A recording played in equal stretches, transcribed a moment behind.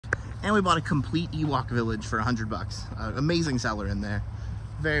And we bought a complete Ewok village for $100. Amazing seller in there.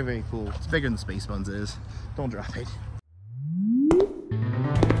 Very, very cool. It's bigger than Space Buns is. Don't drop it.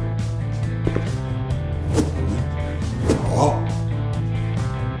 Oh.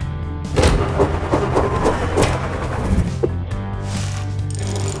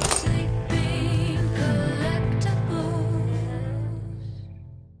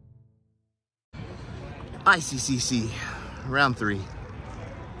 ICCC, round 3.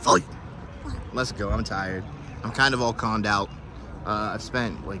 Fight! Let's go, I'm tired. I'm kind of all conned out. I've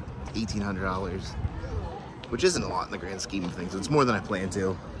spent like $1,800, which isn't a lot in the grand scheme of things. It's more than I planned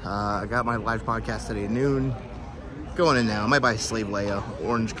to. I got my live podcast today at noon. Going in now. I might buy a Slave Leia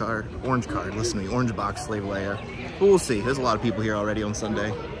orange card, listen to me, orange box Slave Leia. But we'll see. There's a lot of people here already on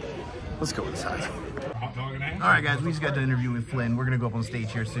Sunday. Let's go inside. All right, guys, we just got done interviewing with Flynn. We're gonna go up on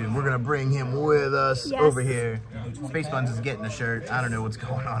stage here soon. We're gonna bring him with us over here. Space Buns is getting a shirt. I don't know what's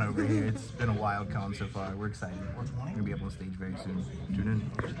going on over here. It's been a wild con so far. We're excited. We're gonna be up on stage very soon. Tune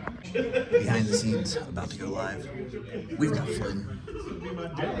in. Behind the scenes, about to go live. We've got Flynn.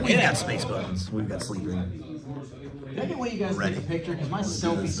 We've got Space Buns. We've got Sleeping. I get why you guys take a picture because my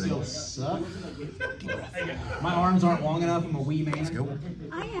selfie skills suck. My arms aren't long enough. I'm a wee man. Let's go.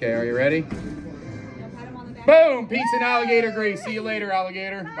 Okay, are you ready? Boom! Pizza and alligator grease. See you later,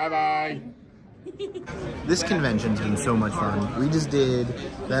 alligator. Bye-bye. This convention's been so much fun. We just did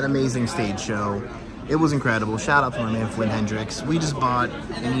that amazing stage show. It was incredible. Shout out to my man Flynn Hendricks. We just bought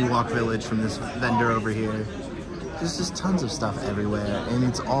an Ewok village from this vendor over here. There's just tons of stuff everywhere, and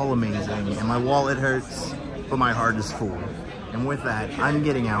it's all amazing. And my wallet hurts, but my heart is full. And with that, I'm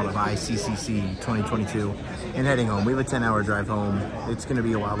getting out of ICCC 2022 and heading home. We have a 10-hour drive home. It's gonna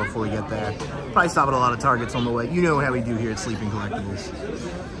be a while before we get there. Probably stop at a lot of Targets on the way. You know how we do here at Sleeping Collectibles.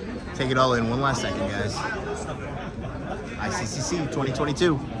 Take it all in one last second, guys. ICCC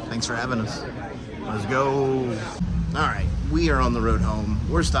 2022. Thanks for having us. Let's go. All right, we are on the road home.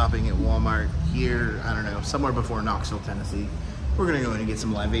 We're stopping at Walmart here, I don't know, somewhere before Knoxville, Tennessee. We're gonna go in and get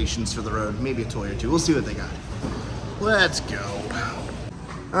some libations for the road, maybe a toy or two. We'll see what they got. Let's go.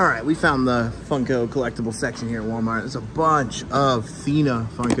 All right, we found the Funko collectible section here at Walmart. There's a bunch of Thena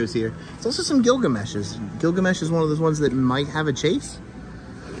Funkos here. There's also some Gilgameshes. Gilgamesh is one of those ones that might have a chase.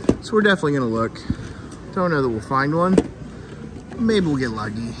 So we're definitely gonna look. Don't know that we'll find one. Maybe we'll get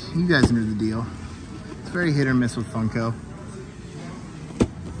lucky. You guys know the deal. It's very hit or miss with Funko.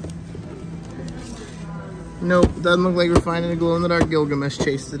 Nope, doesn't look like we're finding a glow-in-the-dark Gilgamesh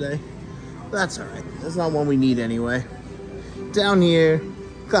chase today. That's all right. That's not one we need anyway. Down here,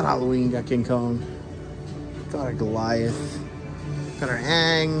 got Halloween, got King Kong, got our Goliath, got our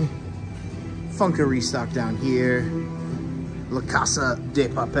Aang, Funko restock down here, La Casa de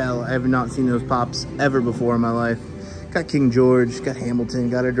Papel. I have not seen those pops ever before in my life. Got King George, got Hamilton,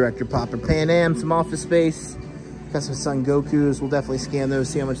 got our Director Popper, Pan Am, some Office Space, got some Son Gokus. We'll definitely scan those,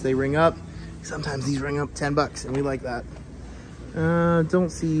 see how much they ring up. Sometimes these ring up 10 bucks and we like that. Don't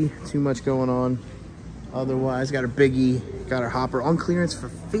see too much going on. Otherwise, got our Biggie, got our Hopper on clearance for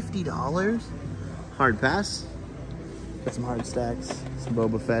 $50. Hard pass. Got some hard stacks, some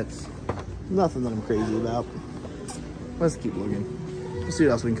Boba Fett's. Nothing that I'm crazy about. Let's keep looking. We'll see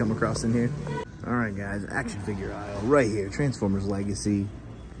what else we can come across in here. All right, guys, action figure aisle right here. Transformers Legacy.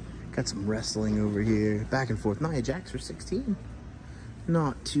 Got some wrestling over here. Back and forth. Nia Jax for 16.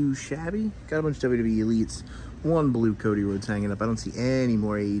 Not too shabby. Got a bunch of WWE Elites. One blue Cody Rhodes hanging up. I don't see any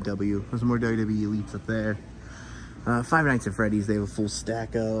more AEW. There's more WWE Elites up there. Five Nights at Freddy's. They have a full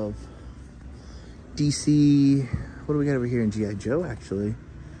stack of. DC. What do we got over here in G.I. Joe, actually?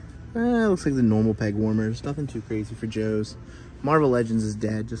 Looks like the normal peg warmers. Nothing too crazy for Joe's. Marvel Legends is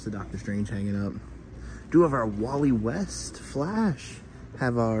dead. Just the Doctor Strange hanging up. Do have our Wally West Flash.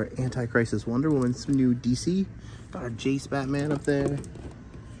 Have our Anti-Crisis Wonder Woman. Some new DC. Got our Jace Batman up there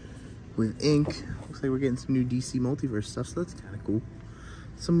with ink. Looks like we're getting some new DC Multiverse stuff, so that's kind of cool.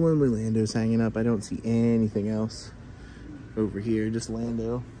 Some Lonely Landos hanging up. I don't see anything else over here, just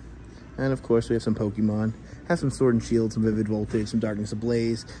Lando. And of course, we have some Pokemon. Have some Sword and Shield, some Vivid Voltage, some Darkness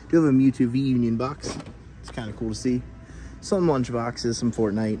Ablaze. Do have a Mewtwo V-Union box. It's kind of cool to see. Some lunch boxes, some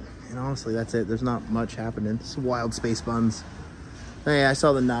Fortnite. And honestly, that's it. There's not much happening. Some wild Space Buns. Hey, I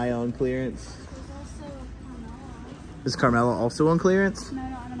saw the Naya on clearance. Is Carmella also on clearance? No,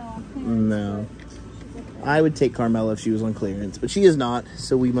 I don't know. On clearance. No. I would take Carmella if she was on clearance, but she is not,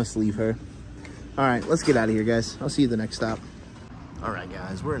 so we must leave her. All right, let's get out of here, guys. I'll see you at the next stop. All right,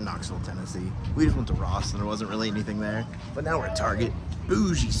 guys, we're in Knoxville, Tennessee. We just went to Ross, and there wasn't really anything there. But now we're at Target.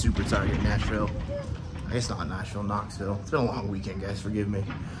 Bougie super Target, Nashville. I guess not Nashville, Knoxville. It's been a long weekend, guys. Forgive me.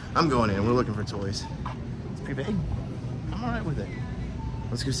 I'm going in. We're looking for toys. It's pretty big. I'm all right with it.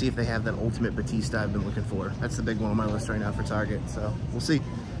 Let's go see if they have that Ultimate Batista I've been looking for. That's the big one on my list right now for Target, so we'll see.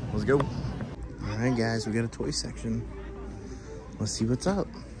 Let's go. All right, guys, we got a toy section. Let's see what's up.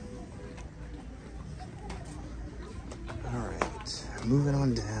 All right, moving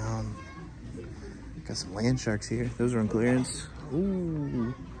on down. Got some land sharks here. Those are on clearance.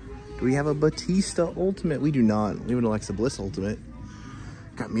 Ooh. Do we have a Batista Ultimate? We do not. We have an Alexa Bliss Ultimate.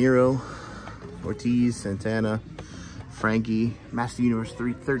 Got Miro, Ortiz, Santana, Frankie, Master Universe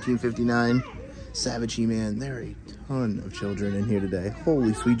 1359, Savage He-Man. There are a ton of children in here today.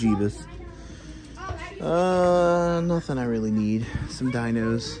 Holy sweet Jeebus. Nothing I really need. Some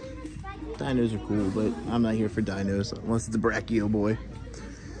dinos. Dinos are cool, but I'm not here for dinos unless it's a Brachio boy.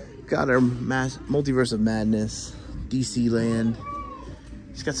 Got our Multiverse of Madness, DC Land.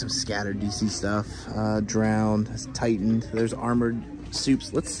 He's got some scattered DC stuff. Drowned, Titaned. There's Armored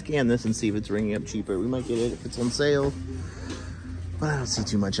Soups. Let's scan this and see if it's ringing up cheaper. We might get it if it's on sale, but I don't see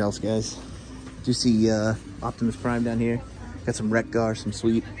too much else, guys. Do see Optimus Prime down here. Got some Wreck-Gar, some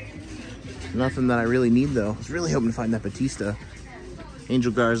Sweet. Nothing that I really need, though. I was really hoping to find that Batista.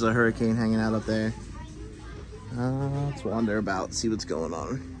 Angel Garza, Hurricane hanging out up there. Let's wander about, see what's going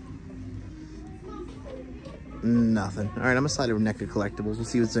on. Nothing. All right, I'm gonna slide over NECA Collectibles. We'll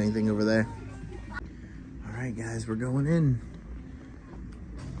see if there's anything over there. All right, guys, we're going in.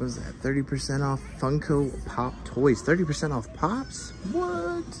 What is that? 30% off Funko Pop Toys. 30% off Pops?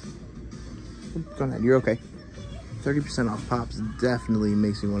 What? Go ahead, you're okay. 30% off Pops definitely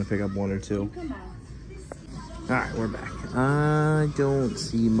makes me want to pick up one or two. All right, we're back. I don't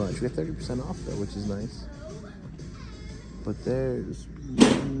see much. We got 30% off though, which is nice. But there's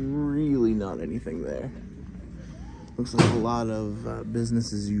really not anything there. Looks like a lot of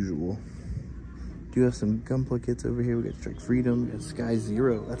business as usual. Do have some Gunpla kits over here. We got Strike Freedom, we got Sky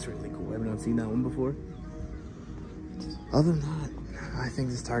Zero. That's really cool. I've not seen that one before. Other than that, I think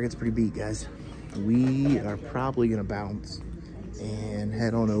this Target's pretty beat, guys. We are probably gonna bounce and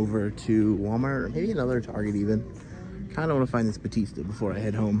head on over to Walmart or maybe another Target even. Kind of want to find this Batista before I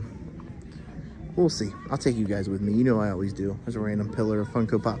head home. We'll see. I'll take you guys with me. You know I always do. There's a random pillar of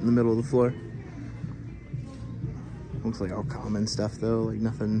Funko Pop in the middle of the floor. Looks like all common stuff though, like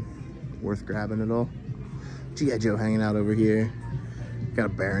nothing worth grabbing at all. G.I. Joe hanging out over here. Got a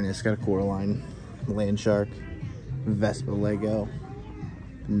Baroness, got a Coraline, Land Shark, Vespa Lego.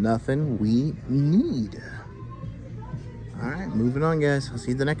 Nothing we need. All right, moving on, guys. I'll see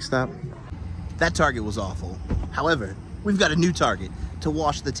you at the next stop. That Target was awful. However, we've got a new Target to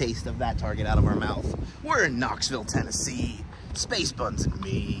wash the taste of that Target out of our mouth. We're in Knoxville, Tennessee. Space Buns and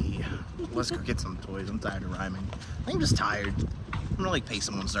me. Let's go get some toys. I'm tired of rhyming. I'm just tired. I'm gonna like pay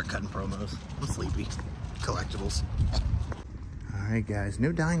someone to start cutting promos. I'm sleepy. Collectibles. All right, guys.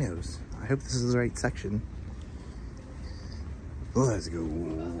 No dinos. I hope this is the right section. Let's go.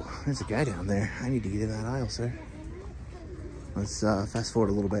 There's a guy down there. I need to get in that aisle, sir. Let's fast forward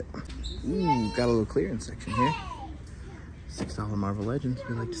a little bit. Ooh, got a little clearance section here. $6 Marvel Legends.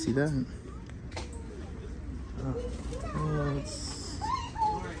 We'd like to see that.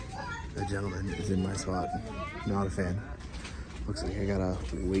 The gentleman is in my spot. Not a fan. Looks like I gotta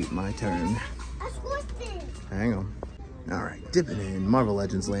wait my turn. Hang on. All right, dipping in Marvel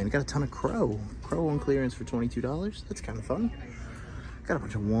Legends land. Got a ton of Crow. Crow on clearance for $22. That's kind of fun. Got a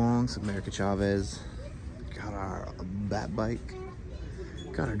bunch of Wongs, America Chavez. Got our Bat Bike.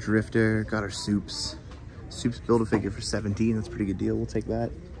 Got our Drifter. Got our Soups. Soups Build-A-Figure for $17. That's a pretty good deal. We'll take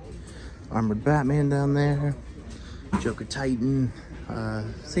that. Armored Batman down there. Joker Titan.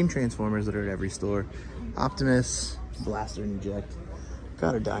 Same Transformers that are at every store. Optimus. Blaster and Eject.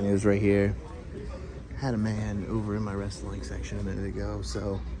 Got our dinos right here. Had a man over in my wrestling section a minute ago,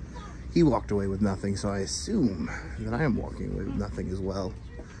 so he walked away with nothing, so I assume that I am walking away with nothing as well.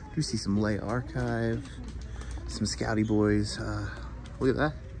 Do see some Leia Archive, some Scouty Boys. Look at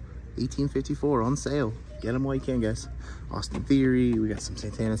that, 1854 on sale. Get them while you can, guys. Austin Theory, we got some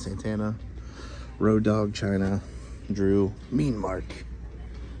Santana, Road Dogg, China, Drew, Mean Mark.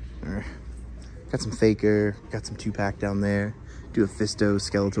 Got some Faker, got some 2-pack down there. Do a Fisto,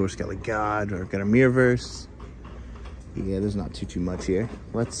 Skeletor, Skelegod, or got a Mirrorverse. Yeah, there's not too much here.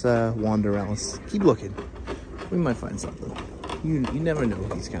 Let's wander around. Let's keep looking. We might find something. You never know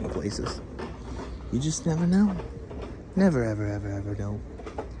these kind of places. You just never know. Never, ever, ever, ever know.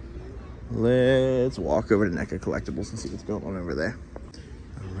 Let's walk over to NECA Collectibles and see what's going on over there.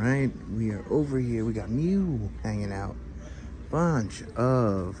 All right, we are over here. We got Mew hanging out. Bunch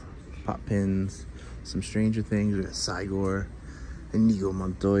of pop pins. Some Stranger Things. We got Cygor. Inigo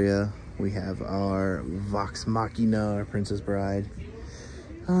Montoya. We have our Vox Machina, our Princess Bride.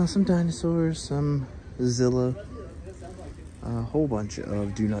 Some dinosaurs, some Zilla. A whole bunch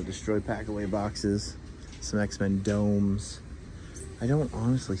of Do Not Destroy pack-away boxes. Some X-Men domes. I don't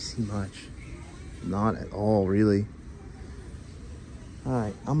honestly see much. Not at all, really.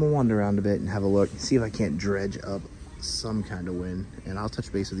 Alright, I'm gonna wander around a bit and have a look and see if I can't dredge up some kind of win. And I'll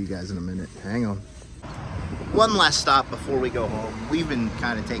touch base with you guys in a minute. Hang on. One last stop before we go home. We've been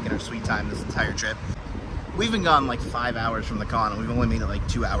kind of taking our sweet time this entire trip. We've been gone like 5 hours from the con, and we've only made it like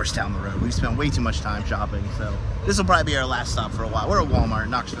 2 hours down the road. We've spent way too much time shopping, so this will probably be our last stop for a while. We're at Walmart,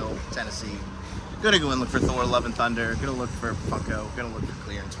 Knoxville, Tennessee. Gonna go and look for Thor, Love and Thunder. Gonna look for Funko. Gonna look for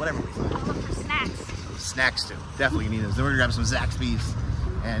clearance, whatever we find. I'll look for snacks. Snacks too. Definitely need those. Then we're gonna grab some Zaxby's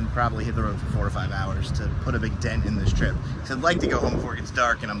and probably hit the road for 4 to 5 hours to put a big dent in this trip. Because I'd like to go home before it gets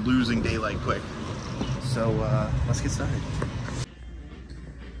dark and I'm losing daylight quick. So let's get started.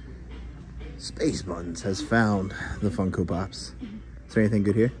 Space Buns has found the Funko Pops. Is there anything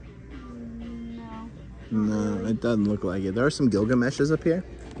good here? No. No, it doesn't look like it. There are some Gilgameshes up here.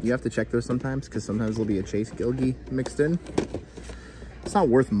 You have to check those sometimes because sometimes there'll be a Chase Gilgy mixed in. It's not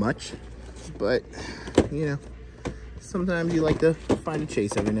worth much, but you know, sometimes you like to find a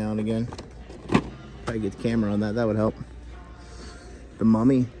Chase every now and again. Try to get the camera on that, that would help. The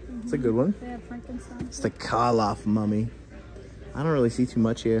Mummy, it's a good one. They have Frankenstein. It's the Karloff Mummy. I don't really see too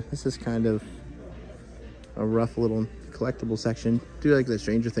much here. This is kind of a rough little collectible section. Do like the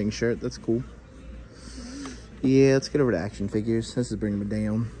Stranger Things shirt, that's cool. Yeah, let's get over to action figures. This is bringing me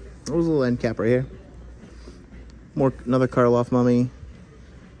down. There was a little end cap right here. Another Karloff Mummy.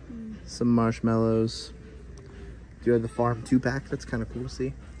 Some marshmallows. Do you have the Farm 2-pack? That's kind of cool to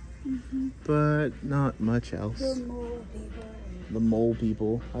see. But not much else. The mole people. The mole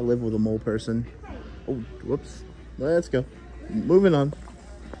people. I live with a mole person. Oh, whoops. Let's go. Moving on.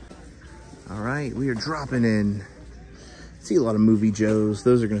 All right, we are dropping in. See a lot of movie Joes.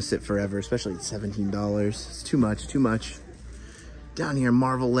 Those are going to sit forever, especially at $17. It's too much, too much. Down here,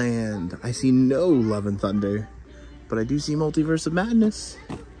 Marvel Land. I see no Love and Thunder, but I do see Multiverse of Madness.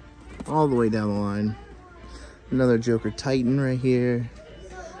 All the way down the line. Another Joker Titan right here.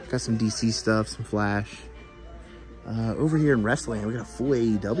 Got some DC stuff, some Flash. Over here in wrestling, we got a full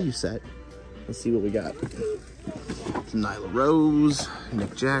AEW set. Let's see what we got. Some Nyla Rose,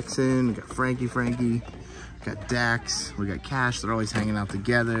 Nick Jackson, we got Frankie. We got Dax, we got Cash, they're always hanging out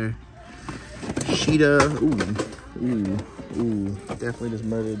together. Sheeta, ooh, definitely just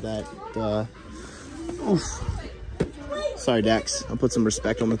murdered that, oof. Sorry, Dax, I'll put some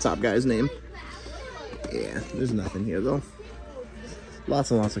respect on the top guy's name. Yeah, there's nothing here though.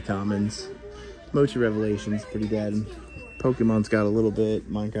 Lots and lots of commons. MOTU Revelations, pretty dead. Pokemon's got a little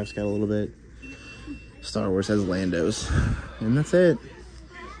bit, Minecraft's got a little bit. Star Wars has Landos. And that's it.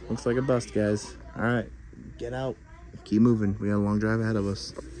 Looks like a bust, guys. All right, get out. Keep moving. We got a long drive ahead of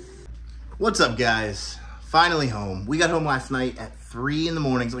us. What's up, guys? Finally home. We got home last night at 3 in the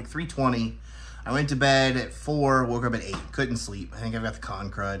morning. It's like 3:20. I went to bed at 4, woke up at 8. Couldn't sleep. I think I've got the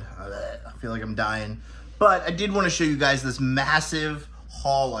con crud. I feel like I'm dying. But I did want to show you guys this massive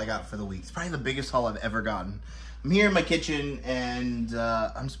haul I got for the week. It's probably the biggest haul I've ever gotten. I'm here in my kitchen, and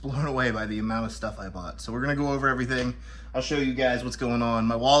I'm just blown away by the amount of stuff I bought. So we're going to go over everything. I'll show you guys what's going on.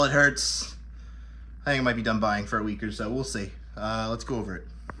 My wallet hurts. I think I might be done buying for a week or so. We'll see. Let's go over it.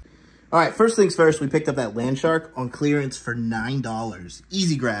 All right, first things first, we picked up that Land Shark on clearance for $9.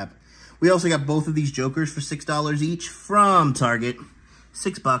 Easy grab. We also got both of these Jokers for $6 each from Target.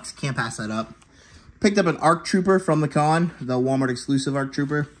 $6, can't pass that up. Picked up an ARC Trooper from the con, the Walmart exclusive ARC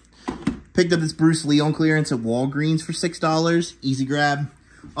Trooper. Picked up this Bruce Lee on clearance at Walgreens for $6. Easy grab.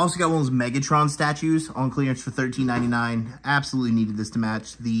 Also got one of those Megatron statues on clearance for $13.99. Absolutely needed this to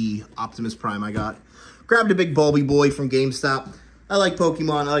match the Optimus Prime I got. Grabbed a big Bulby boy from GameStop. I like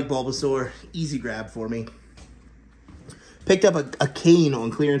Pokemon. I like Bulbasaur. Easy grab for me. Picked up a cane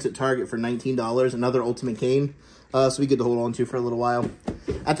on clearance at Target for $19. Another Ultimate Cane. So we get to hold on to for a little while.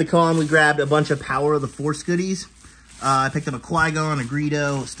 At the con, we grabbed a bunch of Power of the Force goodies. I picked up a Qui-Gon, a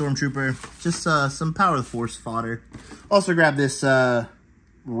Greedo, a Stormtrooper, just some Power of the Force fodder. Also grabbed this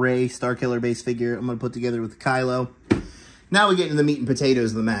Rey Starkiller base figure I'm going to put together with Kylo. Now we get into the meat and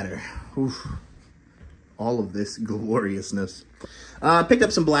potatoes of the matter. Oof. All of this gloriousness. Picked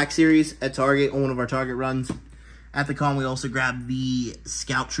up some Black Series at Target on one of our Target runs. At the con, we also grabbed the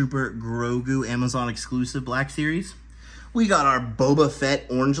Scout Trooper Grogu Amazon exclusive Black Series. We got our Boba Fett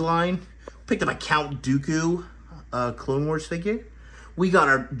orange line. Picked up a Count Dooku Clone Wars figure. We got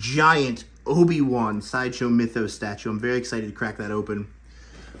our giant Obi-Wan Sideshow Mythos statue. I'm very excited to crack that open.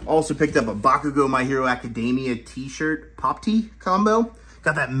 Also picked up a Bakugo My Hero Academia t-shirt pop tee combo.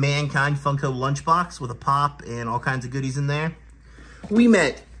 Got that Mankind Funko lunchbox with a pop and all kinds of goodies in there. We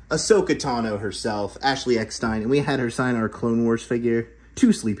met Ahsoka Tano herself, Ashley Eckstein, and we had her sign our Clone Wars figure.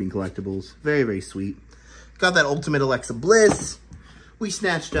 2 sleeping collectibles. Very, very sweet. Got that Ultimate Alexa Bliss. We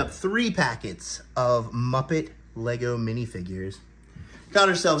snatched up 3 packets of Muppet Lego minifigures. Got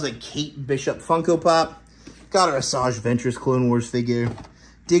ourselves a Kate Bishop Funko Pop. Got our Asajj Ventress Clone Wars figure.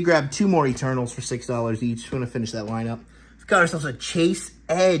 Did grab 2 more Eternals for $6 each. We're going to finish that lineup. Got ourselves a Chase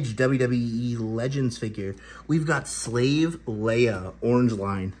Edge WWE Legends figure. We've got Slave Leia Orange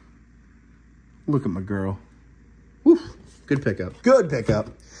Line. Look at my girl. Woo. Good pickup. Good pickup.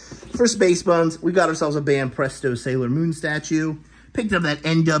 For Space Buns, we got ourselves a Bam Presto Sailor Moon statue. Picked up that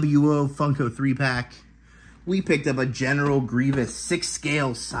NWO Funko 3-pack. We picked up a General Grievous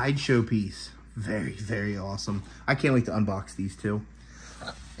 6-scale Sideshow piece. Very, very awesome. I can't wait to unbox these 2.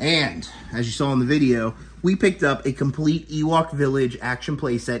 And, as you saw in the video, we picked up a complete Ewok Village action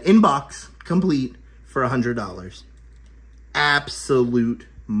playset in box, complete, for $100. Absolute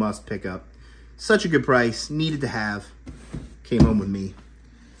must pick up. Such a good price, needed to have. Came home with me.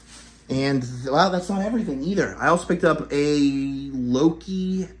 And, well, that's not everything either. I also picked up a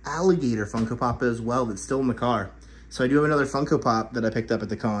Loki alligator Funko Pop as well that's still in the car. So I do have another Funko Pop that I picked up at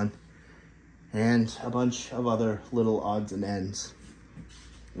the con. And a bunch of other little odds and ends.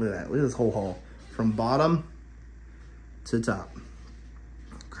 Look at that. Look at this whole haul. From bottom to top.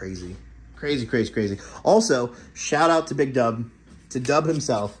 Crazy. Crazy, crazy, crazy. Also, shout out to Big Dub, to Dub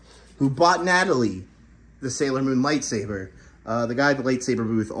himself, who bought Natalie the Sailor Moon lightsaber. The guy at the lightsaber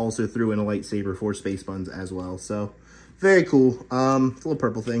booth also threw in a lightsaber for Space Buns as well. So, very cool. It's a little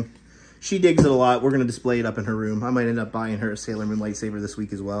purple thing. She digs it a lot. We're going to display it up in her room. I might end up buying her a Sailor Moon lightsaber this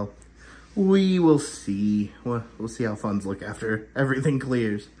week as well. We will see. We'll see how funds look after everything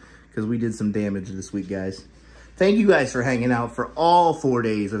clears. Because we did some damage this week, guys. Thank you guys for hanging out for all 4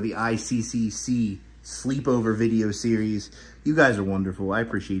 days of the ICCC sleepover video series. You guys are wonderful. I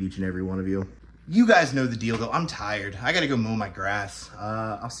appreciate each and every one of you. You guys know the deal, though. I'm tired. I got to go mow my grass.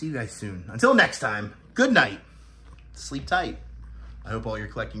 I'll see you guys soon. Until next time, good night. Sleep tight. I hope all your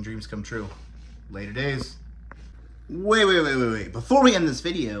collecting dreams come true. Later days. Wait. Before we end this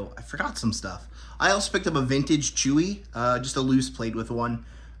video, I forgot some stuff. I also picked up a vintage Chewy, just a loose plate with one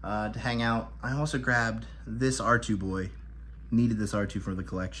to hang out. I also grabbed this R2 boy. Needed this R2 for the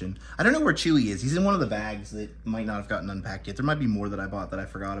collection. I don't know where Chewy is. He's in one of the bags that might not have gotten unpacked yet. There might be more that I bought that I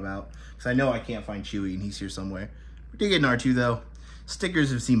forgot about. Because I know I can't find Chewy and he's here somewhere. We did get an R2 though.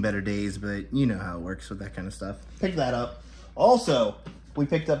 Stickers have seen better days, but you know how it works with that kind of stuff. Picked that up. Also, we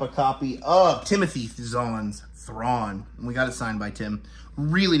picked up a copy of Timothy Zahn's Thrawn. And we got it signed by Tim.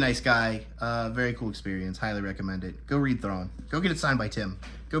 Really nice guy. Very cool experience. Highly recommend it. Go read Thrawn. Go get it signed by Tim.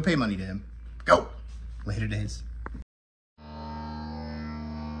 Go pay money to him. Go! Later days.